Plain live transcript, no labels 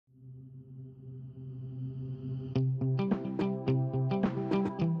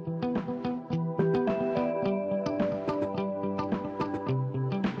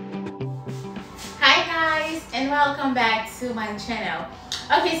welcome back to my channel.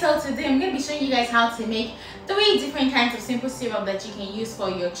 Okay, so today I'm going to be showing you guys how to make 3 different kinds of simple syrup that you can use for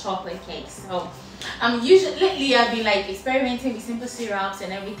your chocolate cakes. So lately I've been like experimenting with simple syrups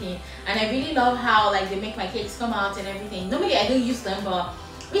and everything, and I really love how like they make my cakes come out and everything. Normally I don't use them, but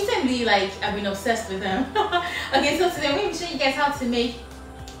recently like I've been obsessed with them. Okay, so today I'm going to be showing you guys how to make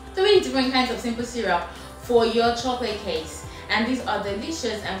 3 different kinds of simple syrup for your chocolate cakes, and these are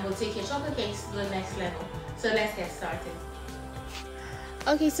delicious and will take your chocolate cakes to the next level. So let's get started.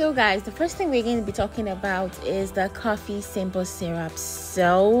 Okay, so guys, the first thing we're going to be talking about is the coffee simple syrup.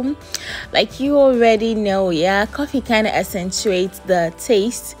 So like you already know, yeah, coffee kind of accentuates the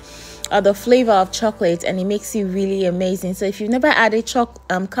taste or the flavor of chocolate, and it makes it really amazing. So if you've never added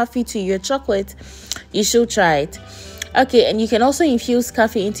coffee to your chocolate, you should try it. Okay, and you can also infuse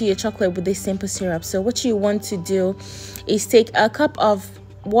coffee into your chocolate with this simple syrup. So what you want to do is take a cup of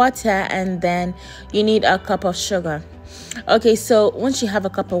water, and then you need a cup of sugar. Okay, so once you have a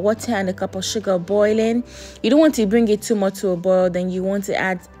cup of water and a cup of sugar boiling, you don't want to bring it too much to a boil. Then you want to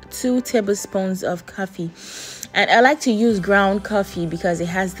add 2 tablespoons of coffee, and I like to use ground coffee because it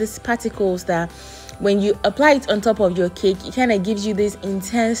has these particles that when you apply it on top of your cake, it kind of gives you this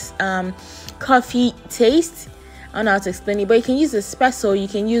intense coffee taste. I don't know how to explain it, but you can use espresso, you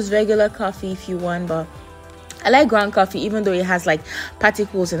can use regular coffee if you want, but I like ground coffee even though it has like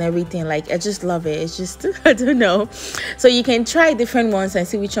particles and everything. Like I just love it. It's just I don't know. So you can try different ones and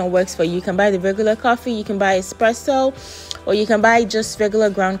see which one works for you. You can buy the regular coffee, you can buy espresso, or you can buy just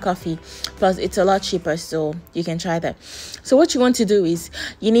regular ground coffee. Plus it's a lot cheaper, so you can try that. So what you want to do is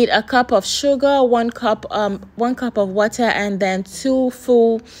you need a cup of sugar, 1 cup of water, and then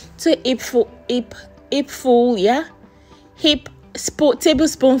 2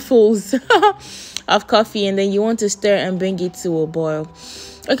 tablespoonfuls of coffee, and then you want to stir and bring it to a boil.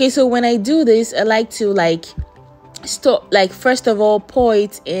 Okay, so when I do this, I like to first of all pour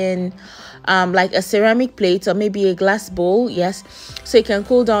it in like a ceramic plate or maybe a glass bowl, yes, so it can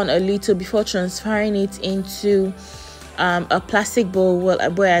cool down a little before transferring it into a plastic bowl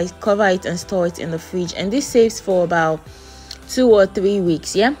where I cover it and store it in the fridge, and this saves for about 2 or 3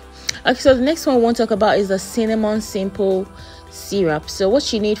 weeks. Yeah. Okay, so the next one we want to talk about is the cinnamon simple syrup. So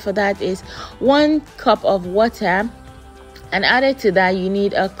what you need for that is 1 cup of water, and added to that you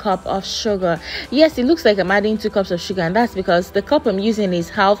need a cup of sugar. Yes, it looks like I'm adding 2 cups of sugar, and that's because the cup I'm using is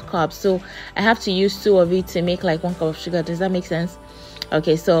half cup, so I have to use 2 of it to make like 1 cup of sugar. Does that make sense?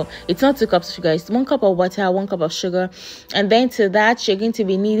 Okay, so it's not 2 cups of sugar, it's 1 cup of water, 1 cup of sugar, and then to that you're going to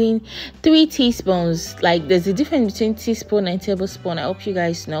be needing 3 teaspoons. Like there's a difference between teaspoon and tablespoon. I hope you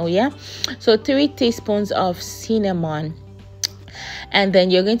guys know. Yeah, so 3 teaspoons of cinnamon, and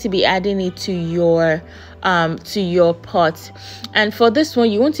then you're going to be adding it to your pot. And for this one,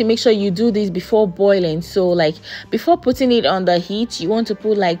 you want to make sure you do this before boiling. So like before putting it on the heat, you want to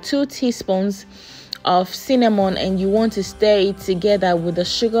put like 2 teaspoons of cinnamon, and you want to stir it together with the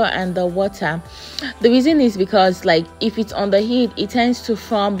sugar and the water. The reason is because like if it's on the heat, it tends to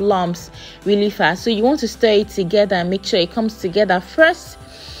form lumps really fast, so you want to stir it together and make sure it comes together first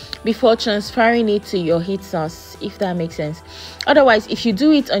before transferring it to your heat source, if that makes sense. Otherwise, if you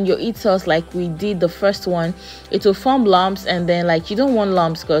do it on your heat source like we did the first one, it will form lumps, and then like you don't want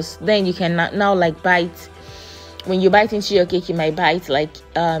lumps, because then you can now like bite. When you bite into your cake, you might bite like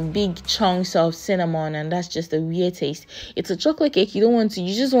big chunks of cinnamon, and that's just a weird taste. It's a chocolate cake. You don't want to.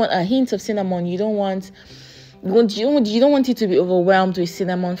 You just want a hint of cinnamon. You don't want it to be overwhelmed with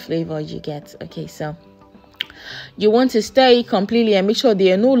cinnamon flavor. You get. Okay, so you want to stir it completely and make sure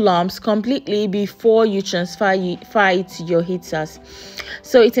there are no lumps completely before you transfer it to your heat source.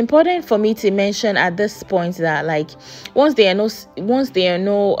 So it's important for me to mention at this point that like once there are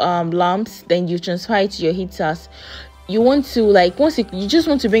no lumps, then you transfer it to your heat source. You want to like you just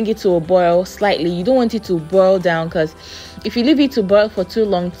want to bring it to a boil slightly. You don't want it to boil down, because if you leave it to boil for too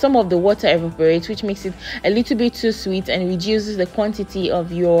long, some of the water evaporates, which makes it a little bit too sweet and reduces the quantity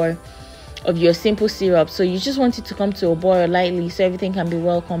of your simple syrup. So you just want it to come to a boil lightly so everything can be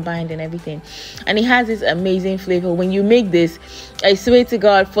well combined and everything. And it has this amazing flavor. When you make this, I swear to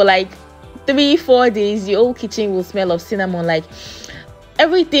God, for like 3-4 days your whole kitchen will smell of cinnamon. Like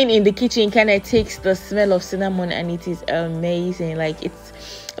everything in the kitchen kind of takes the smell of cinnamon, and it is amazing. Like it's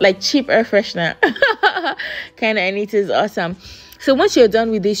like cheap air freshener kind of, and it is awesome. So once you're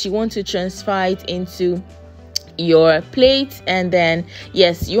done with this, you want to transfer it into your plate, and then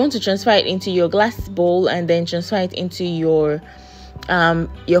yes, you want to transfer it into your glass bowl, and then transfer it into your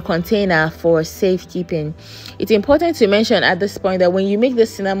container for safekeeping. It's important to mention at this point that when you make the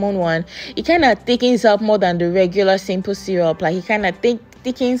cinnamon one, it kind of thickens up more than the regular simple syrup. Like it kind of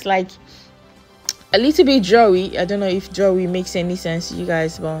thickens like a little bit drawy. I don't know if drawy makes any sense to you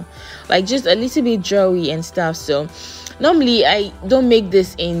guys, but like just a little bit drawy and stuff. So normally I don't make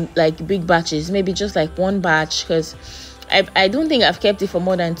this in like big batches, maybe just like one batch, because I don't think I've kept it for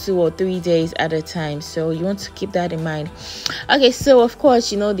more than 2 or 3 days at a time. So you want to keep that in mind. Okay, so of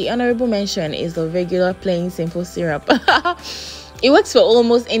course, you know, the honorable mention is the regular plain simple syrup. It works for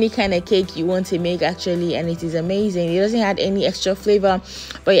almost any kind of cake you want to make, actually, and it is amazing. It doesn't add any extra flavor,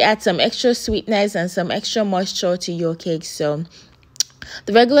 but it adds some extra sweetness and some extra moisture to your cake. So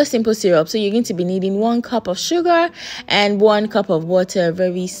the regular simple syrup, so you're going to be needing 1 cup of sugar and 1 cup of water.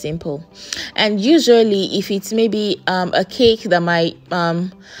 Very simple. And usually if it's maybe a cake that might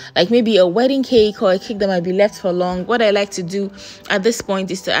like maybe a wedding cake or a cake that might be left for long, what I like to do at this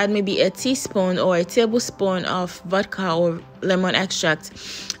point is to add maybe a teaspoon or a tablespoon of vodka or lemon extract.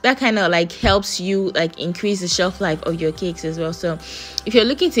 That kind of like helps you like increase the shelf life of your cakes as well. So if you're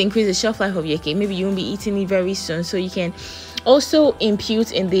looking to increase the shelf life of your cake, maybe you won't be eating it very soon, so you can also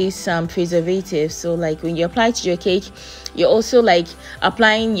impute in this some preservatives. So like when you apply to your cake, you're also like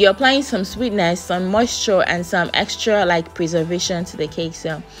applying some sweetness, some moisture, and some extra like preservation to the cake.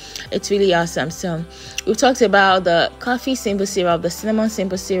 So it's really awesome. So we've talked about the coffee simple syrup, the cinnamon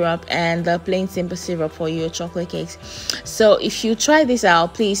simple syrup, and the plain simple syrup for your chocolate cakes. So if you try this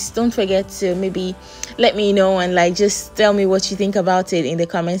out, please don't forget to maybe let me know and like just tell me what you think about it in the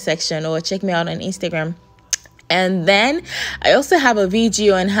comment section, or check me out on Instagram. And then I also have a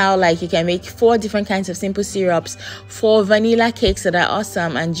video on how like you can make 4 different kinds of simple syrups for vanilla cakes that are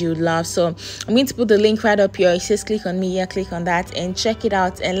awesome and you'd love. So I'm going to put the link right up here. It says click on me. Yeah, click on that and check it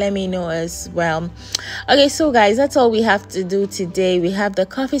out and let me know as well. Okay, so guys, that's all we have to do today. We have the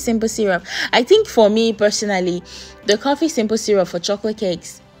coffee simple syrup. I think for me personally, the coffee simple syrup for chocolate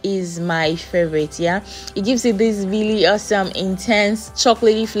cakes is my favorite. Yeah, it gives it this really awesome intense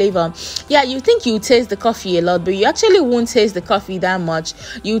chocolatey flavor. Yeah, you think you taste the coffee a lot, but you actually won't taste the coffee that much.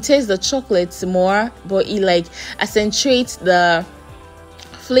 You taste the chocolates more, but it like accentuates the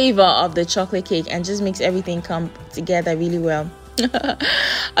flavor of the chocolate cake and just makes everything come together really well.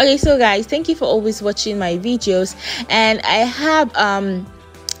 Okay, so guys, thank you for always watching my videos, and I have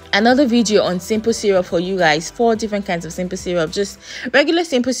another video on simple syrup for you guys. 4 different kinds of simple syrup, just regular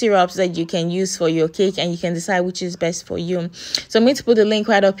simple syrups that you can use for your cake, and you can decide which is best for you. So I'm going to put the link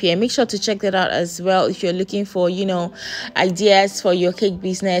right up here. Make sure to check that out as well if you're looking for, you know, ideas for your cake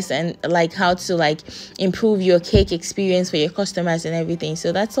business and like how to like improve your cake experience for your customers and everything.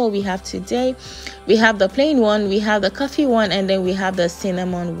 So that's all we have today. We have the plain one, we have the coffee one, and then we have the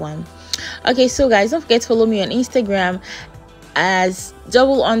cinnamon one. Okay, so guys, don't forget to follow me on Instagram as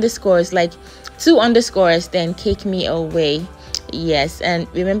 __, like 2 underscores, then cake me away. Yes, and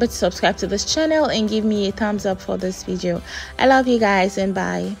remember to subscribe to this channel and give me a thumbs up for this video. I love you guys, and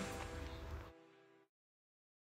bye.